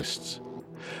socialists.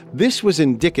 This was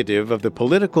indicative of the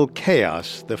political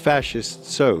chaos the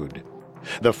fascists sowed.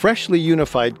 The freshly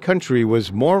unified country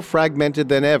was more fragmented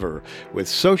than ever, with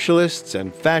socialists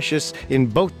and fascists in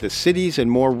both the cities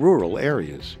and more rural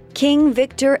areas. King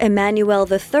Victor Emmanuel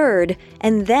III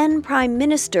and then Prime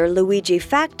Minister Luigi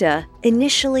Facta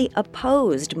initially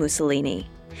opposed Mussolini.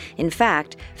 In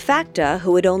fact, Facta,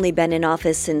 who had only been in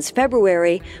office since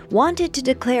February, wanted to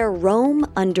declare Rome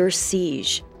under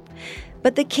siege.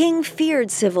 But the king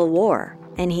feared civil war,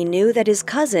 and he knew that his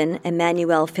cousin,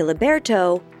 Emanuele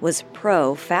Filiberto, was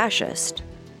pro-fascist.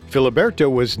 Filiberto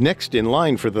was next in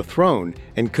line for the throne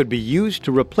and could be used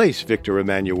to replace Victor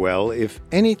Emmanuel if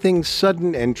anything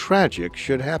sudden and tragic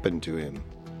should happen to him.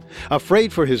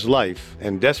 Afraid for his life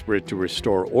and desperate to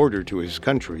restore order to his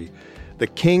country, the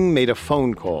king made a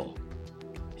phone call.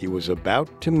 He was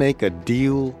about to make a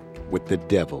deal with the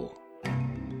devil.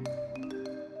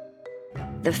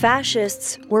 The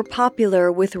fascists were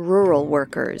popular with rural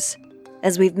workers.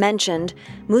 As we've mentioned,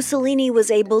 Mussolini was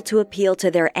able to appeal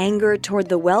to their anger toward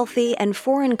the wealthy and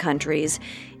foreign countries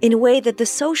in a way that the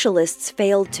socialists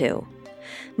failed to.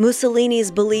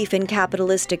 Mussolini's belief in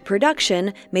capitalistic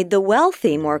production made the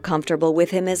wealthy more comfortable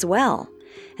with him as well.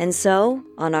 And so,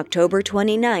 on October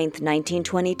 29,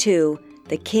 1922,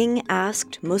 the king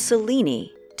asked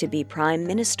Mussolini to be prime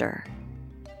minister.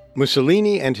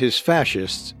 Mussolini and his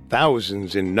fascists,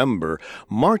 thousands in number,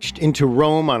 marched into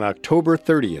Rome on October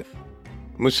 30th.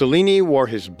 Mussolini wore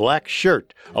his black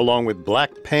shirt, along with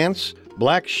black pants,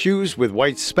 black shoes with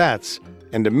white spats,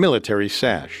 and a military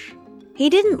sash. He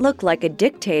didn't look like a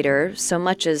dictator so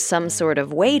much as some sort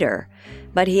of waiter,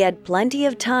 but he had plenty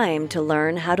of time to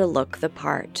learn how to look the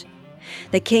part.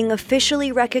 The king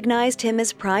officially recognized him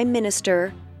as prime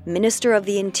minister, minister of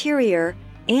the interior,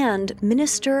 and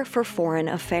minister for foreign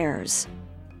affairs.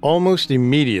 Almost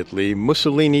immediately,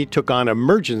 Mussolini took on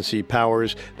emergency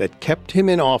powers that kept him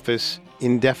in office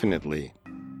indefinitely.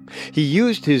 He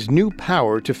used his new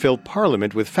power to fill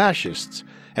parliament with fascists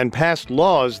and passed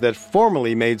laws that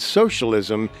formally made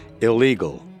socialism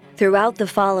illegal. Throughout the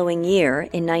following year,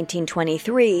 in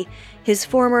 1923, his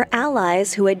former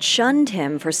allies who had shunned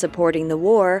him for supporting the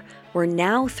war were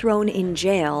now thrown in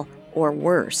jail, or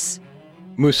worse.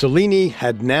 Mussolini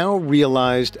had now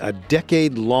realized a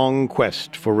decade-long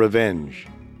quest for revenge.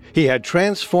 He had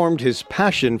transformed his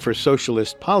passion for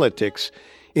socialist politics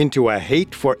into a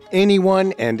hate for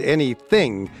anyone and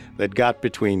anything that got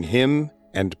between him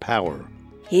and power.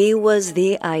 He was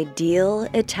the ideal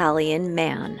Italian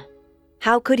man.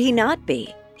 How could he not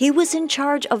be? He was in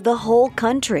charge of the whole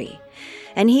country,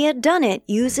 and he had done it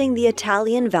using the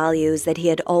Italian values that he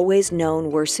had always known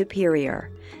were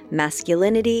superior: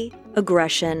 masculinity,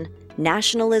 aggression,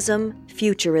 nationalism,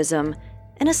 futurism,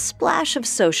 and a splash of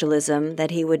socialism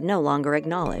that he would no longer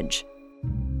acknowledge.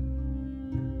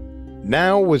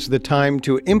 Now was the time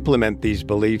to implement these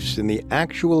beliefs in the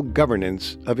actual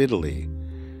governance of Italy,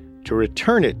 to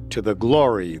return it to the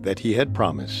glory that he had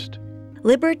promised.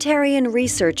 Libertarian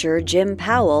researcher Jim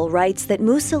Powell writes that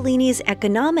Mussolini's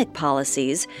economic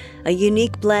policies, a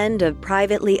unique blend of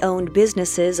privately owned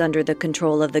businesses under the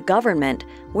control of the government,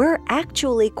 were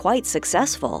actually quite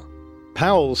successful.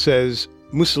 Powell says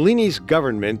Mussolini's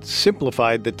government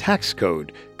simplified the tax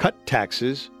code, cut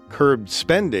taxes, curbed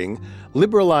spending,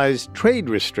 liberalized trade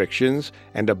restrictions,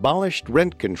 and abolished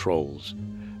rent controls.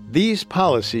 These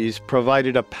policies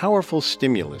provided a powerful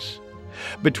stimulus.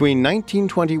 Between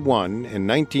 1921 and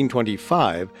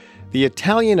 1925, the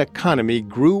Italian economy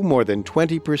grew more than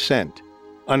 20%.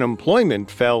 Unemployment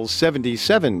fell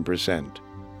 77%.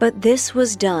 But this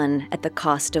was done at the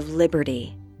cost of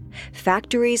liberty.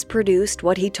 Factories produced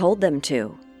what he told them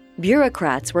to.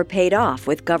 Bureaucrats were paid off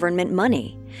with government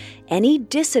money. Any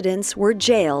dissidents were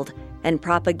jailed, and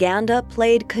propaganda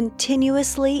played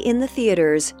continuously in the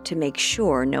theaters to make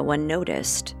sure no one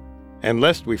noticed. And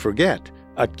lest we forget,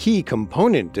 a key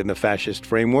component in the fascist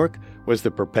framework was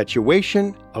the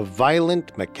perpetuation of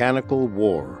violent mechanical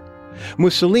war.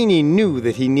 Mussolini knew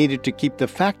that he needed to keep the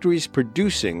factories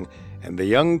producing and the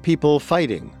young people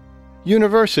fighting.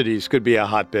 Universities could be a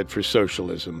hotbed for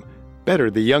socialism.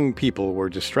 Better the young people were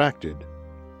distracted.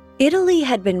 Italy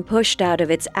had been pushed out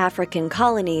of its African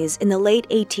colonies in the late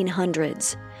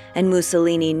 1800s, and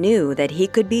Mussolini knew that he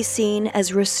could be seen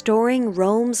as restoring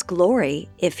Rome's glory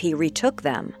if he retook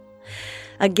them.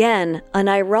 Again, an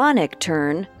ironic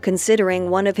turn, considering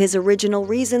one of his original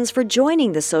reasons for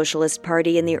joining the Socialist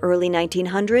Party in the early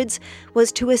 1900s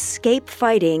was to escape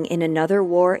fighting in another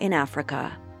war in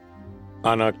Africa.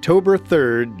 On October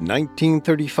 3,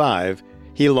 1935,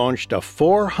 he launched a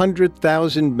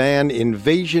 400,000-man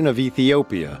invasion of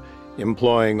Ethiopia,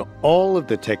 employing all of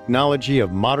the technology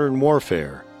of modern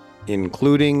warfare,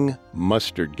 including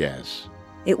mustard gas.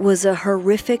 It was a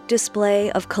horrific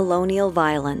display of colonial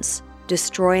violence,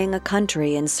 destroying a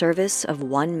country in service of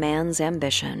one man's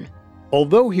ambition.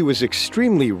 Although he was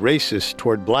extremely racist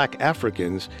toward black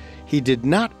Africans, he did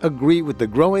not agree with the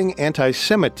growing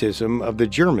anti-Semitism of the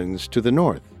Germans to the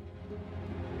north.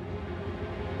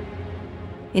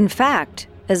 In fact,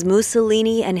 as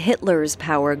Mussolini and Hitler's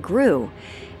power grew,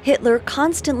 Hitler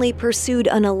constantly pursued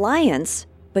an alliance,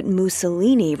 but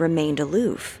Mussolini remained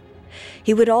aloof.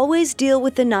 He would always deal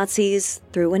with the Nazis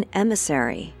through an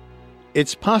emissary.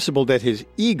 It's possible that his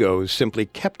ego simply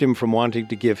kept him from wanting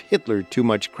to give Hitler too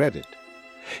much credit.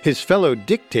 His fellow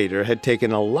dictator had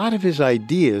taken a lot of his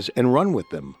ideas and run with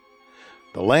them.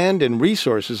 The land and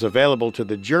resources available to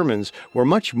the Germans were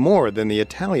much more than the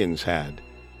Italians had.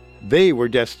 They were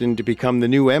destined to become the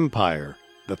new empire,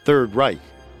 the Third Reich,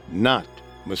 not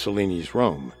Mussolini's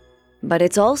Rome. But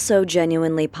it's also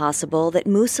genuinely possible that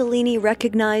Mussolini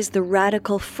recognized the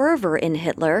radical fervor in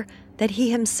Hitler that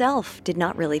he himself did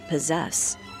not really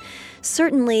possess.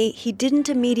 Certainly, he didn't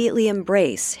immediately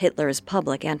embrace Hitler's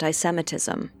public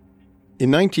anti-Semitism.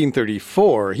 In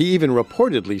 1934, he even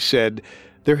reportedly said,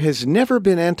 "There has never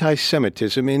been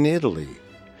anti-Semitism in Italy."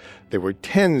 There were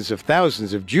tens of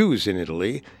thousands of Jews in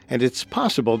Italy, and it's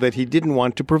possible that he didn't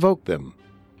want to provoke them.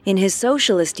 In his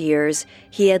socialist years,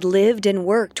 he had lived and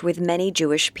worked with many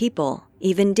Jewish people,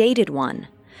 even dated one.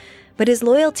 But his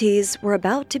loyalties were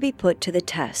about to be put to the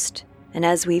test, and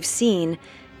as we've seen,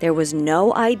 there was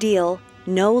no ideal,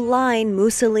 no line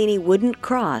Mussolini wouldn't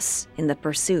cross in the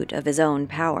pursuit of his own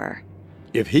power.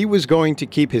 If he was going to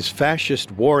keep his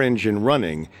fascist war engine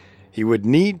running, he would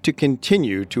need to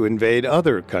continue to invade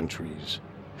other countries.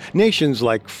 Nations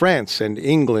like France and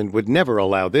England would never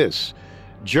allow this.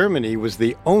 Germany was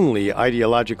the only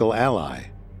ideological ally,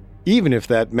 even if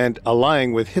that meant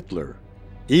allying with Hitler,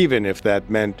 even if that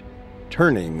meant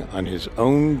turning on his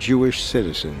own Jewish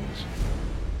citizens.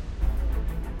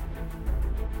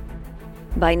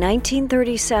 By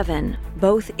 1937,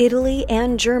 both Italy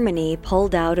and Germany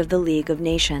pulled out of the League of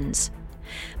Nations.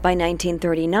 By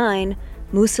 1939,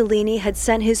 Mussolini had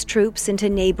sent his troops into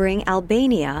neighboring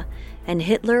Albania, and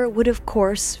Hitler would of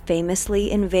course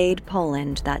famously invade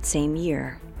Poland that same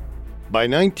year. By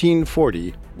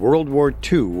 1940, World War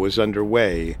II was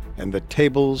underway, and the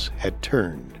tables had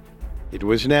turned. It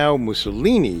was now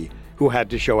Mussolini who had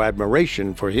to show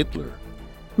admiration for Hitler.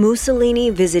 Mussolini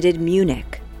visited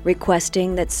Munich,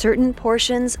 requesting that certain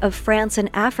portions of France and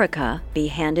Africa be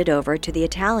handed over to the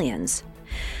Italians.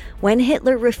 When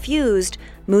Hitler refused,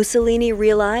 Mussolini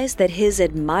realized that his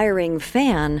admiring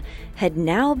fan had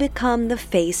now become the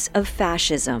face of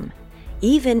fascism,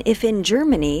 even if in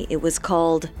Germany it was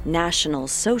called National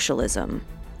Socialism.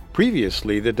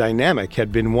 Previously, the dynamic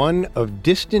had been one of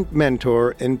distant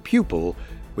mentor and pupil,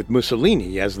 with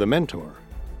Mussolini as the mentor.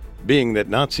 Being that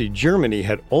Nazi Germany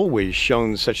had always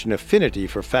shown such an affinity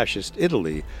for fascist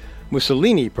Italy,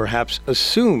 Mussolini perhaps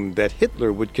assumed that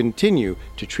Hitler would continue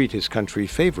to treat his country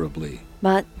favorably.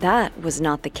 But that was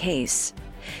not the case.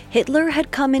 Hitler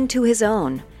had come into his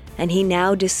own, and he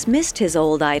now dismissed his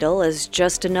old idol as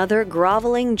just another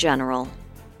groveling general.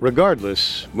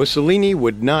 Regardless, Mussolini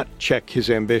would not check his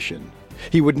ambition.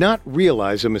 He would not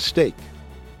realize a mistake.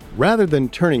 Rather than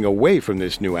turning away from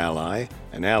this new ally,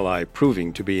 an ally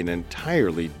proving to be an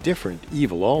entirely different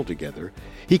evil altogether,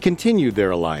 he continued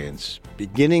their alliance,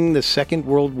 beginning the Second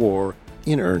World War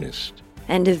in earnest.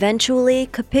 And eventually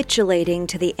capitulating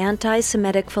to the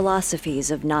anti-Semitic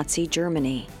philosophies of Nazi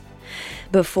Germany.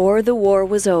 Before the war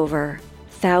was over,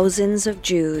 thousands of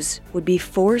Jews would be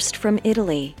forced from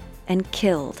Italy and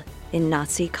killed in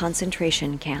Nazi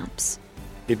concentration camps.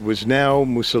 It was now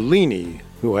Mussolini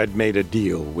who had made a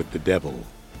deal with the devil.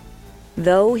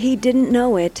 Though he didn't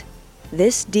know it,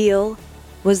 this deal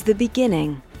was the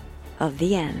beginning of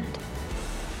the end.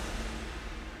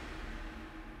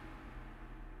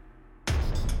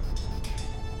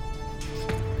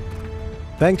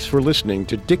 Thanks for listening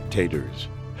to Dictators.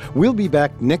 We'll be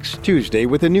back next Tuesday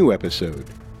with a new episode.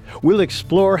 We'll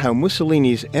explore how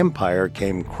Mussolini's empire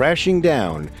came crashing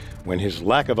down when his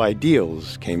lack of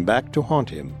ideals came back to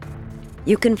haunt him.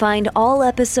 You can find all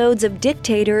episodes of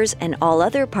Dictators and all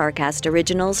other Parcast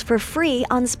originals for free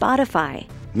on Spotify.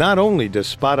 Not only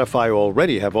does Spotify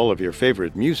already have all of your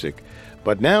favorite music,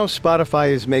 but now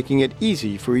Spotify is making it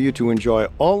easy for you to enjoy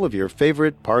all of your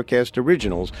favorite Parcast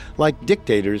originals like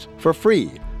Dictators for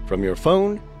free from your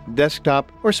phone,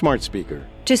 desktop, or smart speaker.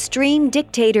 To stream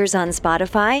Dictators on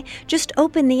Spotify, just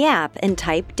open the app and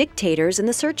type Dictators in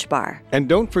the search bar. And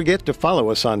don't forget to follow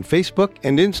us on Facebook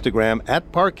and Instagram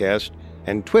 @Parcast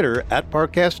and Twitter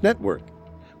 @Parcast Network.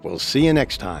 We'll see you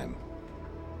next time.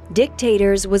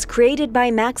 Dictators was created by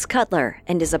Max Cutler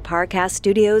and is a Parcast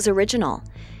Studios original.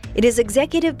 It is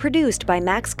executive produced by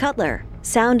Max Cutler,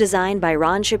 sound designed by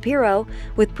Ron Shapiro,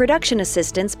 with production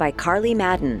assistance by Carly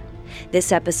Madden.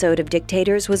 This episode of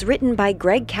Dictators was written by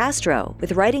Greg Castro,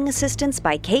 with writing assistance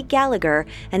by Kate Gallagher,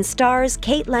 and stars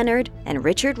Kate Leonard and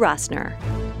Richard Rossner.